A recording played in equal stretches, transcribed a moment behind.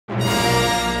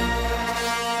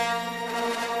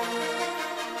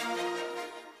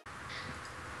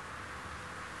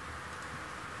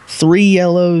3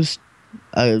 yellows,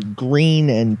 a green,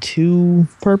 and 2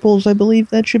 purples, I believe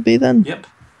that should be then. Yep.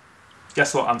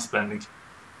 Guess what I'm spending?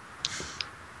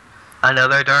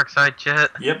 Another dark side chit?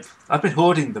 Yep. I've been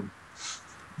hoarding them.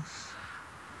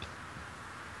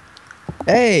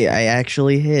 Hey, I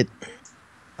actually hit.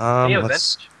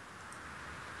 Let's...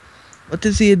 What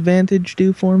does the advantage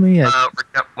do for me?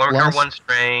 Recover 1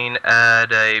 strain,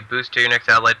 add a boost to your next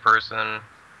allied person.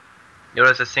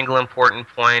 Notice a single important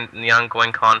point in the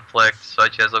ongoing conflict,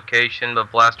 such as location of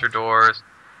blaster doors,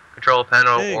 control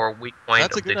panel, or weak point.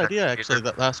 That's a good idea, actually,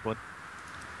 that last one.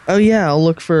 Oh yeah, I'll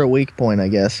look for a weak point, I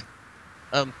guess.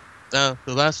 The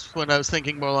last one I was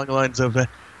thinking more along the lines of,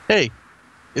 hey,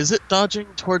 is it dodging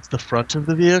towards the front of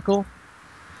the vehicle?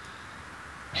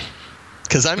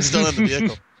 Because I'm still in the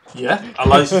vehicle. Yeah,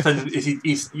 allows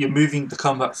you you're moving the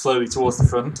combat slowly towards the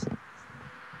front.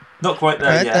 Not quite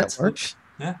there yet. That works.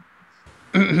 Yeah.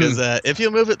 Because if you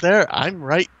move it there, I'm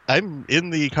in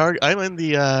the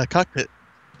cockpit.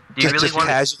 Do you really just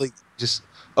casually just.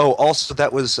 Oh, also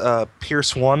that was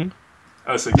Pierce 1.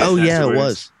 Oh, yeah, it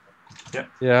was. Yep.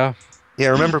 Yeah. Yeah,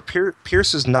 remember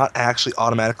Pierce is not actually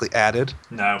automatically added.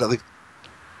 No.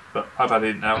 But I've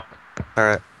added it now. All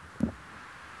right.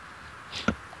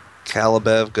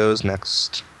 Calibev goes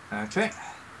next. Okay.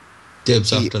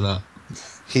 Dibs after that.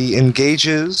 He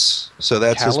engages, so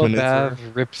that's his maneuver.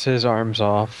 Rips his arms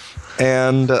off.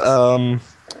 And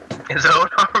his own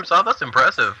arms off? That's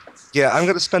impressive. Yeah, I'm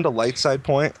going to spend a light side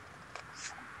point.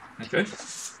 Okay.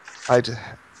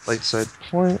 Light side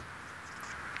point.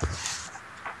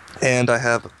 And I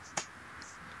have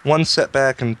 1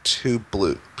 setback and 2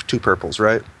 purples,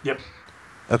 right? Yep.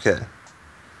 Okay.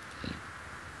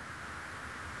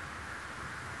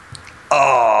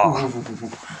 Oh.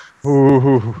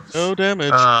 Ooh. No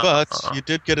damage, but you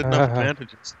did get enough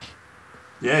advantages.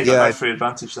 Yeah, you got a free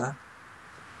advantage there.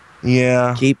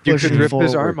 Yeah. Keep You pushing could rip forward.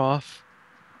 his arm off.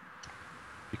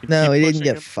 No, he didn't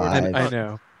get 5. I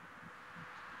know.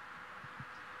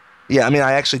 Yeah, I mean,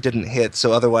 I actually didn't hit,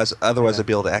 so otherwise I'd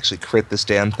be able to actually crit this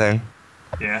damn thing.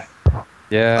 Yeah.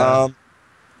 Yeah.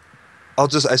 I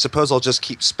suppose I'll just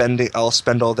keep spending. I'll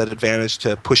spend all that advantage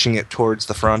to pushing it towards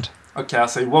the front. Okay, I'll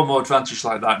say one more advantage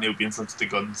like that and he'll be in front of the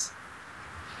guns.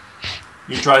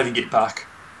 You're driving it back.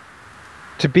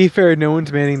 To be fair, no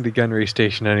one's manning the gunnery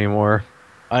station anymore.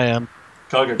 I am.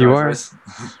 Cargo You are? drivers.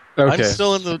 Okay. I'm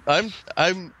still in the.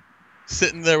 I'm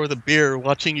sitting there with a beer,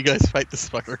 watching you guys fight this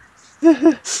fucker.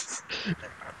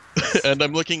 And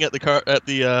I'm looking at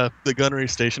the gunnery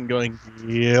station, going,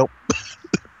 "Yep."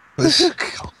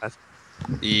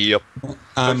 Yep.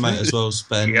 I might as well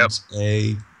spend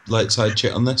a light side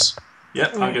chit on this.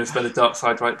 Yep, I'm going to spend a dark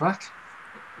side right back.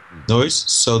 Noise.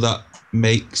 So that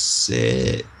makes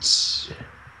it.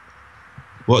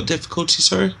 What difficulty,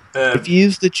 sorry? If you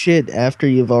use the chit after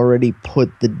you've already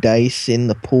put the dice in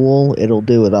the pool, it'll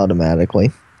do it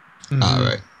automatically.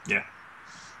 Alright. Yeah.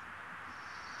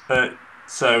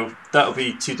 So that'll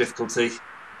be 2 difficulty.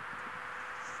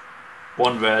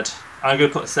 1 red. I'm going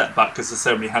to put a setback because there's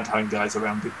so many hand-to-hand guys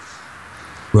around me.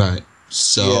 Right.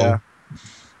 So. Yeah.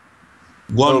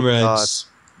 1 red,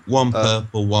 1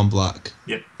 purple, 1 black.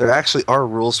 Yep. There actually are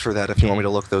rules for that if you want me to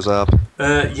look those up.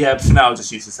 Yeah, but for now I'll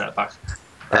just use the setback.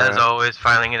 As always,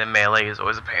 filing in a melee is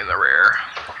always a pain in the rear.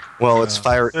 Well, it's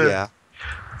fire. Yeah.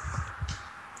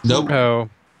 Nope. Oh.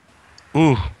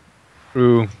 Ooh.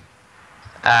 Ooh.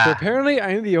 So apparently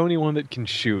I'm the only one that can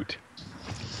shoot.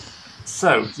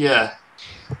 So, yeah.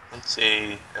 Let's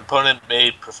see. Opponent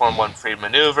may perform 1 free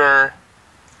maneuver.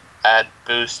 Add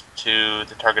boost to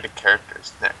the targeted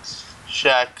character's next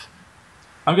check.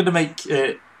 I'm going to make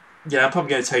it... Yeah, I'm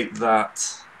probably going to take that.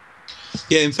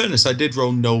 Yeah, in fairness, I did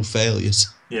roll no failures.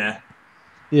 Yeah.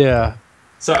 Yeah.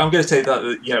 So I'm going to take that,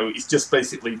 it's just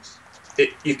basically...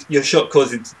 your shot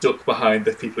causes him to duck behind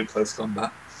the people in close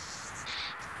combat.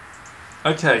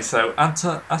 Okay, so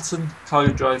Atom,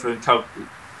 Cargo Driver, and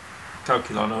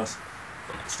Calculon are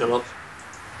still up.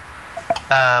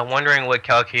 Wondering what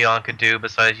Calculon could do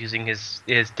besides using his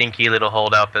dinky little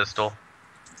holdout pistol.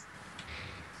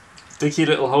 Dinky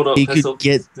little holdout pistol.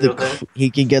 He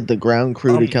could get the ground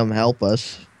crew to come help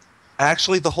us.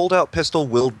 Actually, the holdout pistol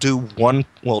will do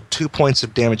 2 points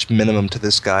of damage minimum to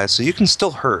this guy, so you can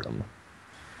still hurt him.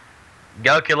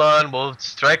 Calculon will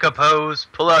strike a pose,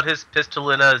 pull out his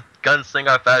pistol in a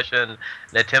gunslinger fashion,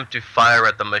 and attempt to fire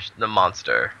at the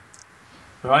monster.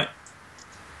 Right.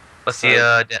 What's the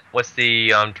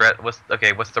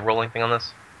rolling thing on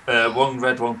this? 1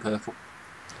 red, 1 purple.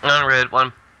 1 red,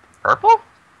 1 purple?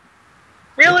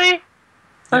 Really?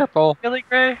 Purple. Really,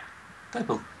 Gray?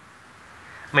 Purple.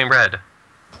 I mean red.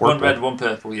 1 red, 1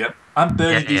 purple, yep. I'm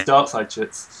burning these dark side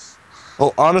chits.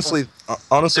 Well, honestly,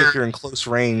 if you're in close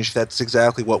range, that's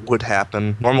exactly what would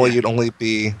happen. Normally, you'd only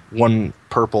be one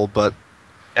purple, but.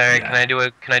 All right, can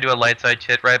I do a light side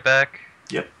chit right back?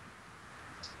 Yep.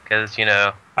 Because you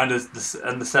know. And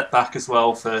the setback as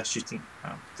well for shooting.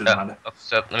 Oh, doesn't matter. Oh,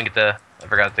 so let me get the. I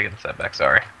forgot to get the setback.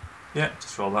 Sorry. Yeah,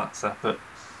 just roll that separate.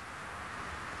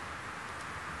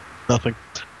 Nothing.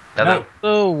 No.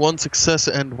 So 1 success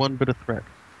and 1 bit of threat.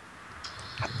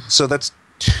 So that's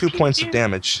 2 points of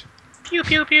damage. Pew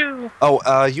pew pew.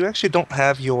 Oh, you actually don't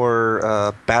have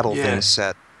your battle thing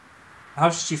set. How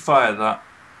should you fire that?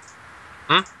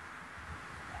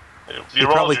 You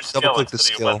roll probably your skill double-click the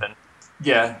instead of your skill. weapon.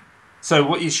 Yeah. So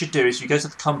what you should do is you go to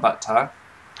the combat tab.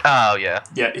 Oh yeah.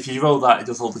 Yeah, if you roll that, it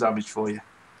does all the damage for you.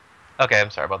 Okay,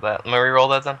 I'm sorry about that. Let me re-roll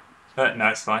that then. No,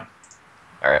 it's fine.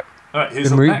 All right. All right, who's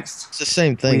Then up we- next? It's the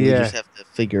same thing. You just have to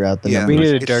figure out the Yeah. We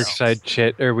numbers. need a It's- dark side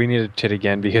chit, or we need a chit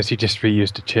again because he just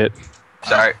reused a chit.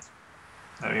 Sorry.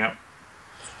 There we go.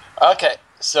 Okay,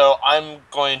 so I'm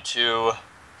going to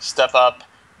step up,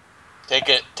 take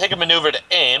a maneuver to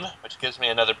aim, which gives me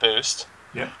another boost.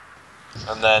 Yeah.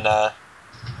 And then, are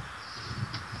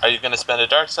you going to spend a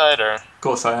dark side or? Of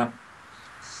course I am.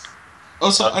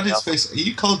 Also, Okay, on his I'll- face, are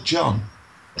you called John?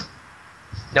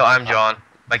 No, I'm John.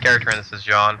 My character in this is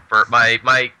John. For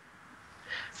my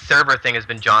server thing has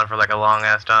been John for like a long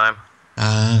ass time.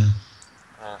 Ah,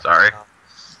 Sorry.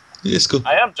 it's good.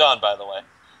 I am John, by the way.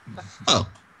 Oh,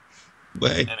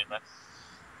 wait. Anyway,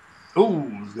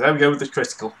 Ooh, there we go with the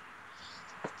critical.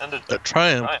 and A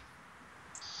triumph. Right.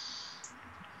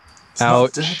 It's not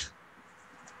Ouch. dead.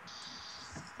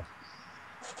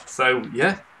 So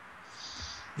yeah,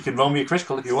 you can roll me a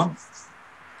critical if you want.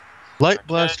 Light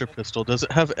blaster pistol. Does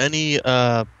it have any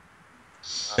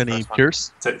First one.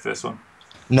 pierce? Take the first one.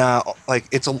 Nah, like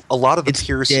it's a lot of the It's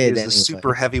pierce dead is the anyway.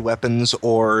 super heavy weapons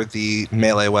or the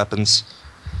melee weapons,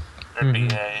 There'd be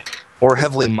a or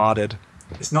heavily modded.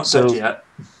 It's not So- dead yet.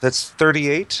 That's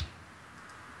 38.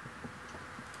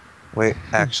 Wait,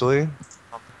 actually,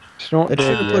 Just don't It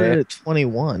should have put it yet. at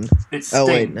 21. It's Oh,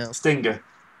 Sting, wait, no. Stinger.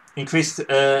 Increased.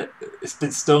 It's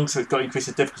been stung, so it's got increased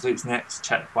the difficulty. Its next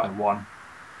check by 1.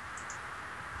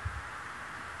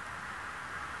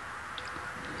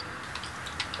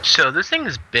 So this thing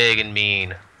is big and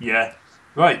mean. Yeah.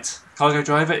 Right, cargo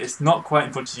driver. It's not quite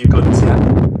in front of your guns yet.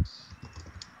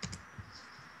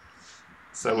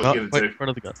 So what are you Not gonna quite do? in front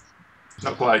of the gun.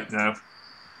 Not quite. No.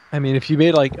 I mean, if you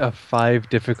made like a 5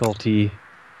 difficulty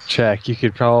check, you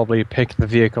could probably pick the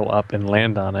vehicle up and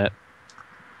land on it.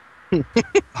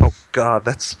 oh god,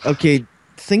 that's Okay,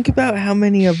 think about how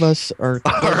many of us are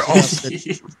close enough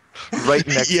that- right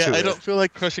next Yeah, to I it. don't feel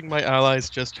like crushing my allies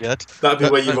just yet. That'd be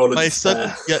where you roll a My despair.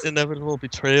 sudden yet inevitable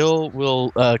betrayal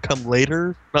will come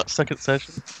later, not second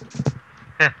session.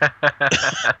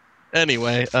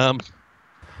 Anyway,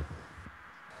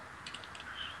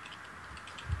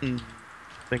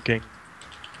 thinking,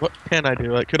 what can I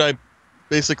do? Like, could I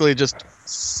basically just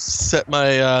set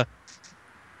my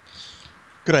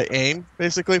could I aim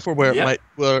basically for where Yeah. it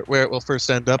might where it will first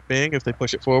end up being if they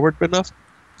push it forward enough?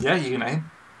 Yeah, you can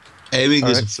aim. Aiming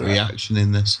is Alright, a free action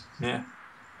in this. Yeah.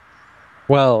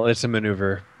 Well, it's a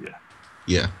maneuver.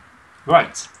 Yeah.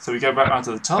 Right. So we go back round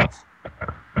to the top.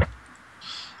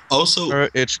 Also, Or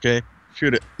HK,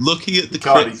 shoot it. looking at the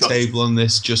God, crit he's got- table on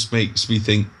this just makes me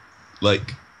think,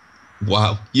 like,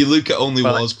 wow. You look at Only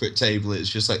Well, War's crit table, it's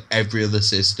just like every other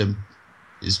system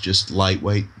is just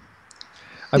lightweight.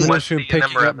 I'm going to What's assume the picking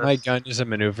number up of my this? gun is a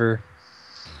maneuver.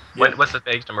 Yeah. What's the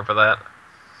page number for that?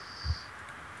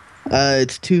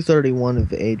 It's 231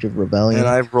 of Age of Rebellion. And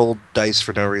I rolled dice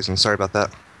for no reason. Sorry about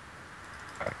that.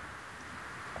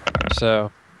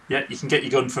 So, Yeah, you can get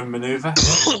your gun from maneuver.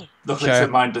 Luckily, Okay. it's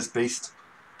a mindless beast.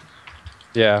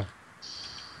 yeah.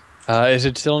 Is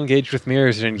it still engaged with me, or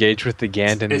is it engaged with the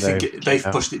Gand and It's they've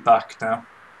no. pushed it back now.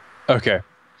 Okay.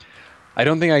 I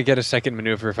don't think I get a second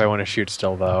maneuver if I want to shoot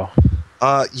still, though.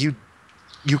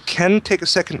 You can take a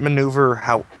second maneuver,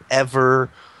 however,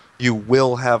 you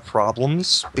will have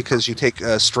problems because you take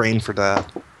a strain for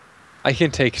that. I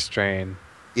can take strain.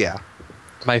 Yeah.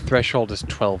 My threshold is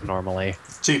 12 normally.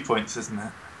 It's 2 points, isn't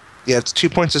it? Yeah, it's 2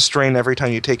 points of strain every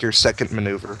time you take your second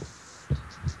maneuver.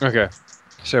 Okay.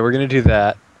 So we're going to do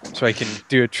that so I can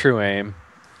do a true aim.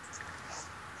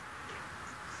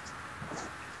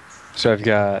 So I've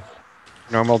got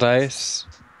normal dice.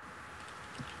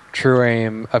 True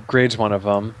aim upgrades one of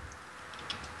them.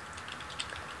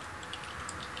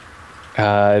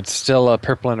 It's still a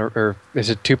purple and or is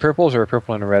it 2 purples or a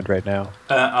purple and a red right now?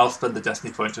 I'll spend the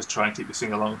destiny point just try and keep this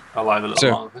thing alive a little So-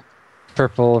 longer.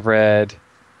 Purple, red.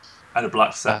 And a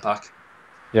black setback,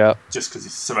 Yep. just because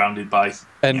it's surrounded by.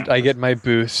 And Yeah. I get my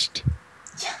boost.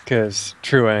 because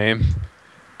true aim.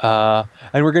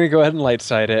 And we're going to go ahead and light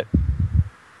side it.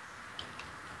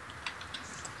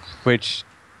 Which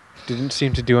didn't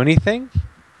seem to do anything.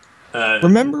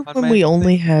 Remember on when my we thing?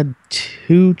 only had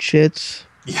 2 chits?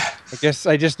 Yeah, I guess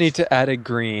I just need to add a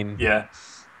green. yeah.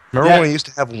 Remember Yeah. when we used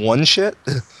to have 1 shit?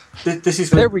 This is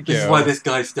There we this is go. why this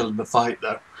guy's still in the fight,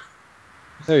 though.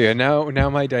 There you go. Now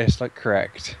my dice look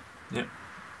correct. Yep.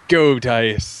 Go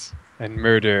dice and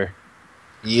murder.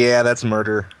 Yeah, that's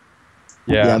murder.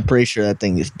 Yeah. I'm pretty sure that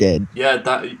thing is dead. Yeah,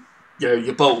 that. Yeah,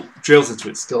 your bolt drills into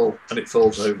its skull and it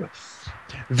falls over.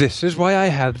 This is why I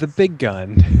have the big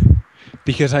gun.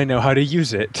 Because I know how to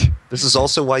use it. This is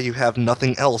also why you have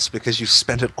nothing else, because you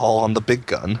spent it all on the big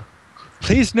gun.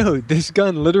 Please note, this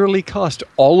gun literally cost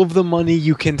all of the money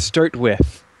you can start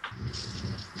with.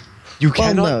 You Well,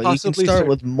 cannot no, you can possibly start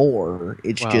with more.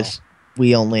 It's Wow. just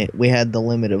we had the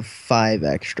limit of 5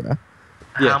 extra.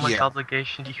 Yeah. How much Yeah.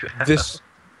 obligation do you have? this.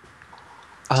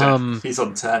 He's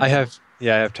on 10. I have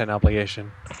 10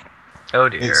 obligation. Oh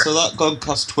dear. So that gun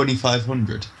cost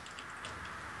 2,500.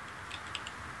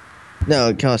 No,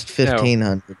 it cost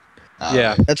 1,500.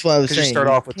 Yeah. That's why I was 'Cause you saying start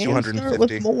off with can 250. Start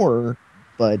with more,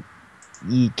 but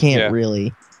you can't Yeah.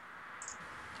 really.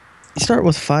 You start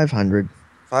with 500.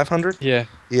 500? Yeah.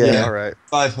 Yeah, Yeah. alright.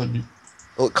 500.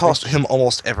 Well, it cost him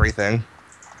almost everything.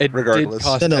 It Regardless. did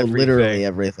cost No, everything. literally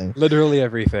everything. Literally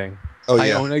everything. Oh, I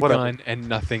yeah. own a whatever. gun and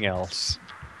nothing else.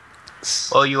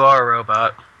 Well, you are a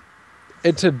robot.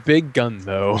 It's a big gun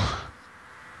though.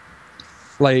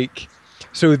 Like,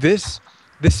 so this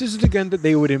is the gun that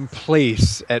they would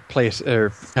emplace at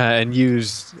and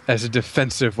use as a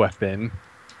defensive weapon.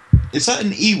 Is that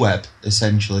an E-Web,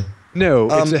 essentially? No,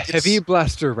 it's a It's- heavy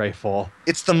blaster rifle.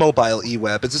 It's the mobile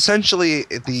E-Web. It's essentially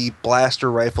the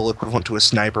blaster rifle equivalent to a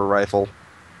sniper rifle.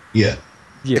 Yeah.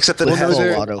 Yeah. Except that Well, it no, has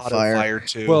there- auto fire.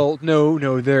 too. Well,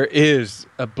 no, there is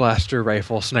a blaster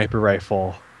rifle, sniper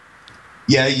rifle.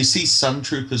 Yeah, you see Sand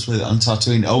Troopers with it on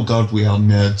Tatooine. Oh god, we are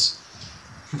nerds.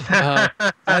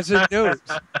 As a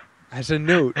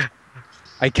note,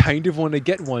 I kind of want to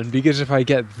get one because if I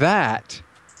get that,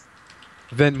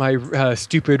 then my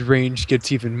stupid range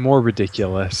gets even more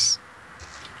ridiculous.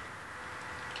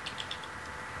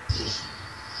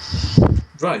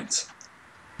 Right.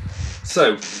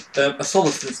 So, a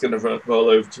Solstice's going to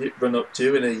run up to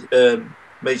you in a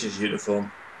Major's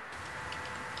uniform.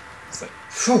 It's like,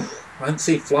 phew, I haven't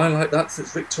seen flying like that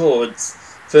since Rick Torrance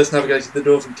first navigated the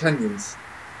Northern Canyons.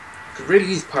 Could really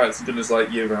use pirates and gunners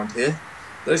like you around here.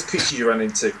 Those creatures you ran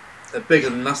into, they're bigger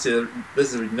than nastier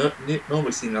lizards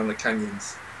normally seen around the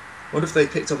canyons. Wonder if they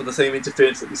picked up on the same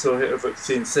interference that we saw here over at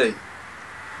CNC.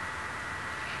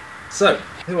 So,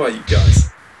 who are you guys?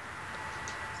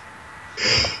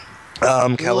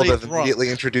 Caleb drunk. immediately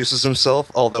introduces himself,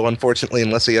 although unfortunately,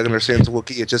 unless he understands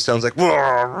Wookiee, it just sounds like.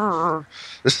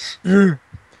 Just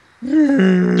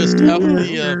out of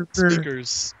the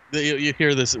speakers, you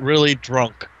hear this really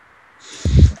drunk.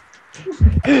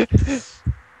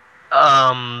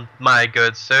 My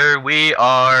good sir, we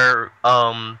are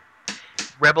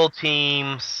rebel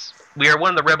teams. We are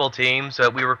one of the rebel teams.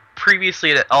 We were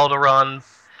previously at Alderaan,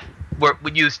 where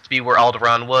we used to be where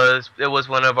Alderaan was. It was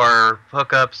one of our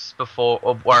hookups before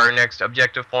our next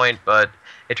objective point, but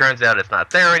it turns out it's not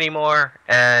there anymore,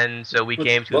 and so we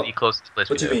came to the closest place.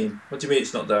 What do you mean? What do you mean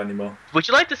it's not there anymore? Would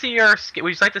you like to see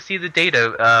the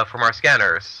data from our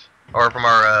scanners or from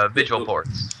our visual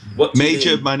ports? What do you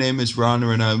Major, mean? my name is Rana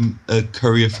and I'm a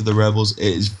courier for the rebels. It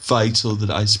is vital that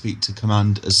I speak to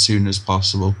command as soon as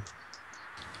possible.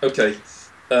 Okay,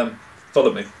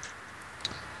 follow me.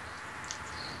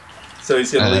 So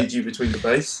he's going to Uh, lead you between the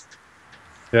base.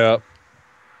 Yeah.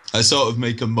 I sort of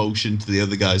make a motion to the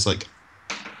other guys like,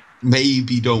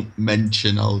 maybe don't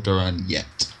mention Alderaan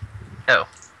yet. Oh,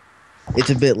 It's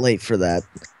a bit late for that.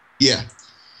 Yeah.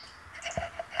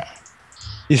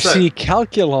 You So- see,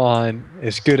 Calculon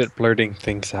is good at blurting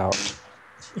things out.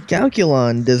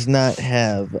 Calculon does not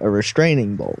have a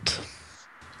restraining bolt.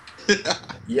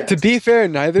 Yeah. To be fair,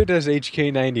 neither does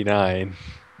HK99.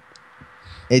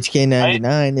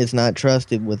 HK99 is not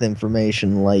trusted with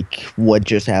information like what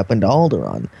just happened to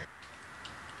Alderaan.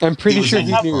 I'm pretty was sure in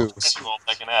he the knew. box.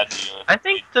 I can add to you. I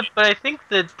think the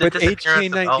But disappearance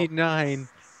of HK99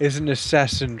 is an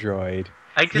assassin droid.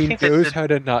 I just He think knows that how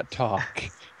to not talk.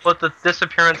 but the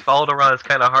disappearance of Alderaan is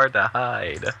kind of hard to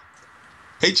hide.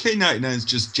 HK99 is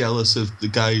just jealous of the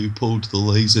guy who pulled the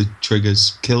laser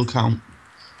trigger's kill count.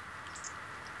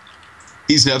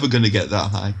 He's never going to get that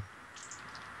high.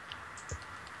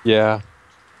 Yeah.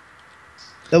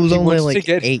 That was He only wants to like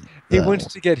get- 8. He though. wants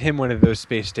to get him one of those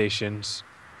space stations.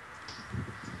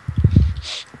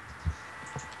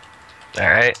 All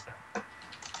right.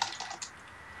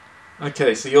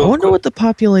 Okay, so I you're. wonder what the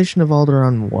population of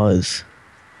Alderaan was.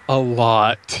 A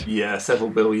lot. Yeah, several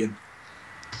billion.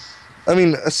 I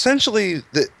mean, essentially,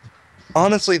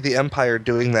 honestly, the Empire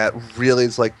doing that really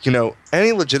is like,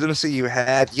 any legitimacy you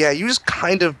had, you just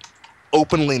kind of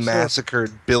openly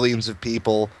massacred billions of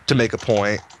people to make a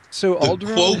point. So The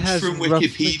Alderaan quote has from roughly-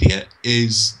 Wikipedia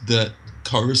is that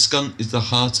Coruscant is the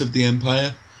heart of the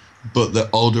Empire, but that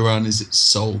Alderaan is its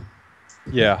soul.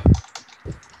 Yeah.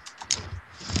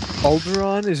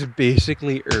 Alderaan is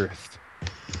basically Earth.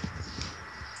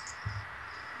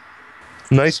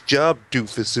 Nice job,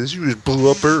 doofuses. You just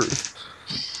blew up Earth.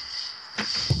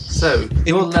 So,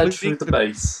 you're led Including through the the-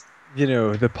 base.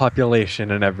 The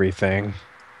population and everything.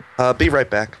 Be right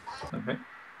back. Okay.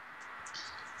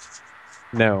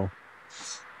 No.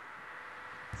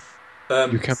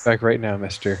 You come back right now,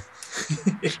 mister.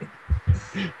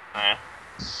 Alright.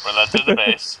 We're led through the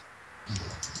base.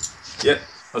 Yep,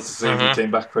 I was assuming Mhm. you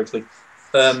came back quickly.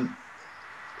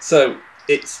 So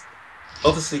it's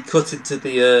obviously cut into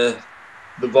the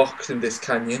rock in this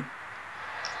canyon.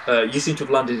 You seem to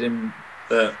have landed in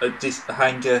a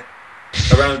hangar.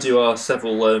 Around you are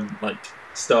several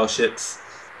starships.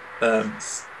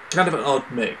 Kind of an odd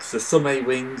mix. There's some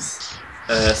A-wings,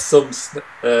 some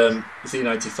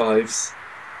Z95s,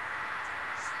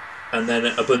 and then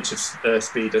a bunch of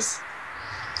speeders.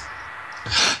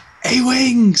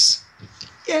 A-Wings!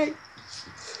 Yay!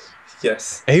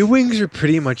 Yes. A-Wings are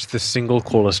pretty much the single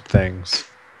coolest things.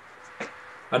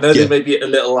 I know Yeah. they may be a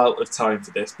little out of time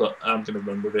for this, but I'm going to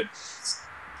run with it.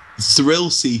 Thrill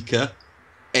Seeker,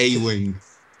 A-Wing.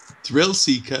 Thrill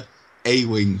Seeker,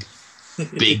 A-Wing.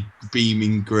 Big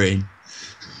beaming grin.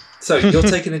 So you're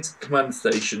taken into the command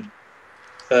station.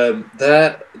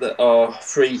 There are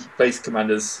 3 base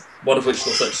commanders, one of which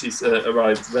will actually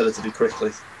arrive relatively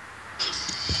quickly.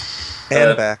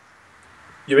 And back.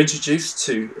 You're introduced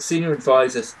to Senior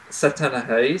Advisor Satana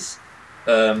Hayes,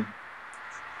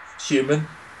 human,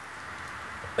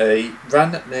 a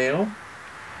Ran Neo,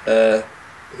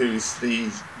 who's the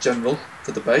general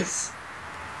for the base,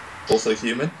 also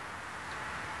human,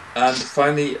 and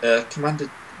finally Commander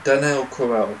Daniel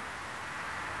Corral.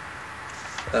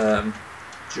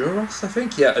 Duros, I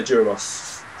think? Yeah, a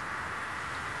Duros.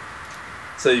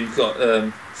 So you've got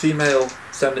female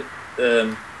Senate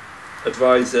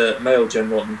advisor, male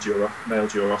general, and male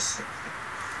Duros.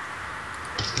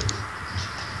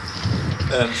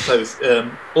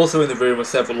 Also in the room are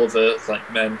several other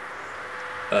men,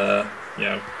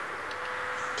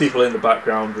 people in the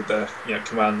background with their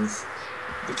commands.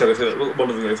 They kind of one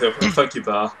of them goes, "Thank you,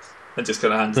 Bar," and just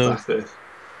kind of hands back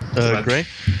the. Gray?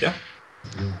 Yeah.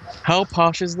 How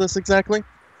posh is this exactly?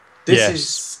 This Yes.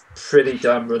 is pretty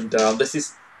damn run down.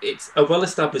 It's a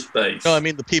well-established base. No, I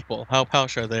mean the people. How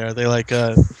posh are they? Are they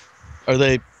are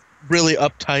they really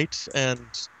uptight and...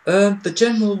 The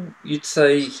general, you'd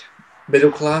say,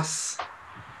 middle class.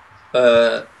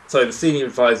 The senior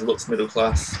advisor looks middle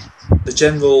class. The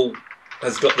general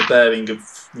has got the bearing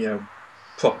of,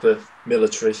 proper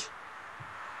military.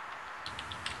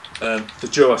 The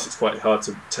Duros, it's quite hard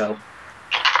to tell.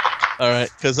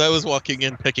 Alright, because I was walking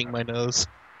in picking my nose.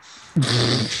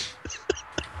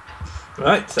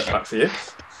 Right, set back for you.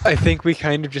 I think we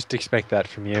kind of just expect that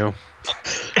from you.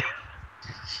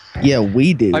 Yeah,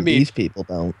 we do. I mean- These people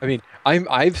don't. I mean,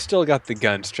 I've still got the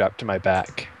gun strapped to my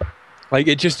back. Like,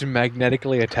 it just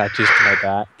magnetically attaches to my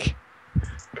back.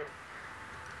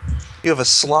 You have a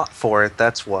slot for it,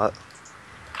 that's what.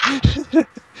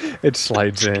 It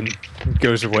slides in,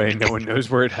 goes away, no one knows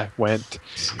where it went.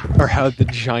 Or how the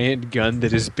giant gun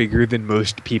that is bigger than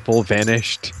most people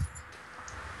vanished.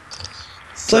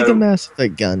 It's like a Mass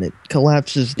Effect gun. It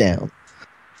collapses down.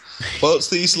 Whilst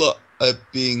these lot are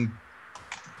being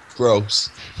gross,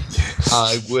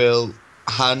 I will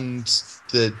hand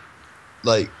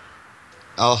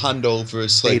I'll hand over a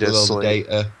slate Data with all slate.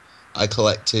 the data I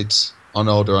collected on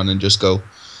Alderaan and just go,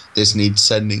 this needs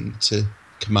sending to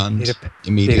command Data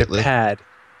immediately. pad.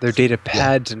 There are data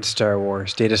pads in Star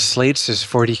Wars. Data slates is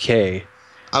 40k.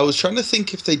 I was trying to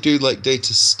think if they do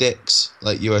data sticks,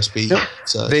 like USB Nope.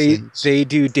 sort of They things. they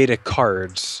do data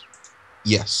cards.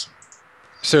 Yes.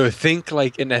 So think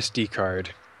like an SD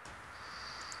card.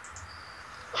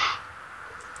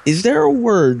 Is there a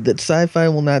word that sci-fi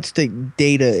will not stick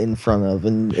data in front of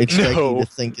and expect No. you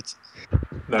to think it's...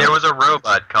 No. There was a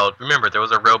robot called. Remember, there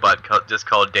was a robot just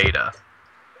called Data.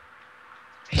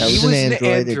 That He was was an an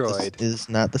android. android. It is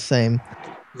not the same.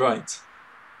 Right.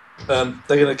 They're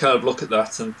going to kind of look at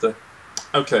that and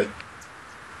okay.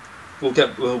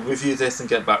 We'll review this and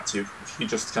get back to you. If you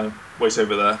just kind of wait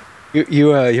over there.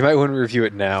 You might want to review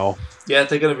it now. Yeah,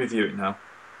 they're going to review it now.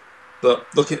 But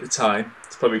looking at the time,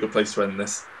 it's probably a good place to end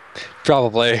this.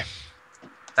 Probably.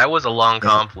 That was a long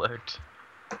conflict.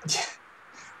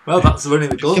 Well, that's running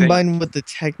the gauntlet. Combined with the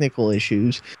technical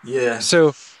issues. Yeah.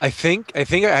 So I think I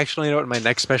actually know what my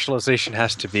next specialization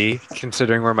has to be,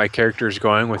 considering where my character is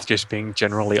going with just being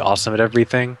generally awesome at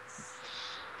everything.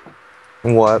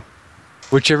 What?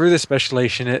 Whichever the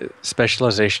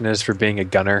specialization is for being a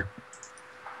gunner.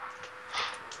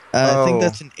 I think Oh.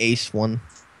 that's an ace one.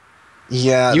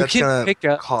 Yeah, You that's can gonna pick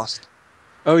up- cost.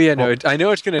 Oh yeah, no, I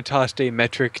know it's going to cost a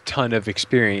metric ton of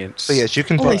experience. So yes, you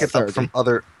can Only pick it up 30. from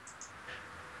other.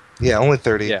 Yeah, only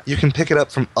 30. Yeah. You can pick it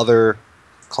up from other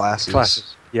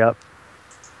classes. Yep.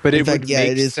 But In it fact, would yeah,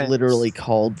 make it is sense. literally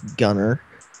called gunner.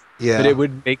 Yeah. But it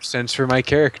would make sense for my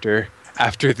character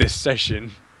after this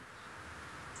session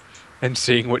and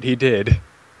seeing what he did.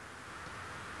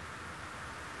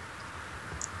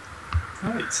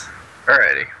 Right.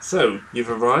 Alrighty. So, you've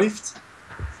arrived,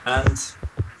 and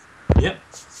yep,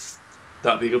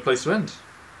 that'd be a good place to end.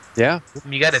 Yeah.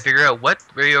 You got to figure out what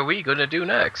are we going to do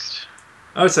next.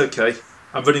 Oh, it's okay.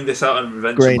 I'm running this out on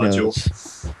Revenge Grey module.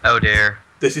 nose. Oh dear.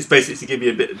 This is basically to give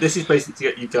you a bit. This is basically to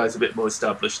get you guys a bit more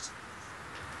established.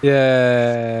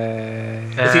 Yay.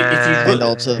 If you And But-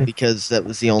 also because that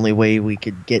was the only way we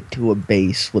could get to a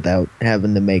base without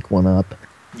having to make one up.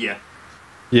 Yeah,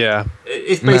 Yeah.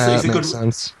 it's Nah, basically that it's a good. makes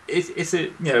sense. It's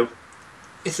a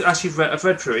it's actually I've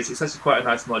read through it. It's actually quite a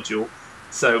nice module.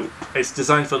 So it's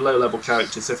designed for low level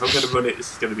characters. So if I'm going to run it,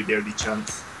 this is going to be the only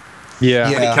chance. Yeah.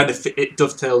 And Yeah. it kind of it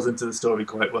dovetails into the story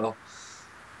quite well.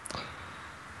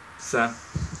 So,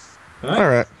 all right. All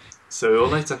right. See you all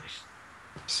later.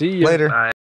 See ya. Later. Bye.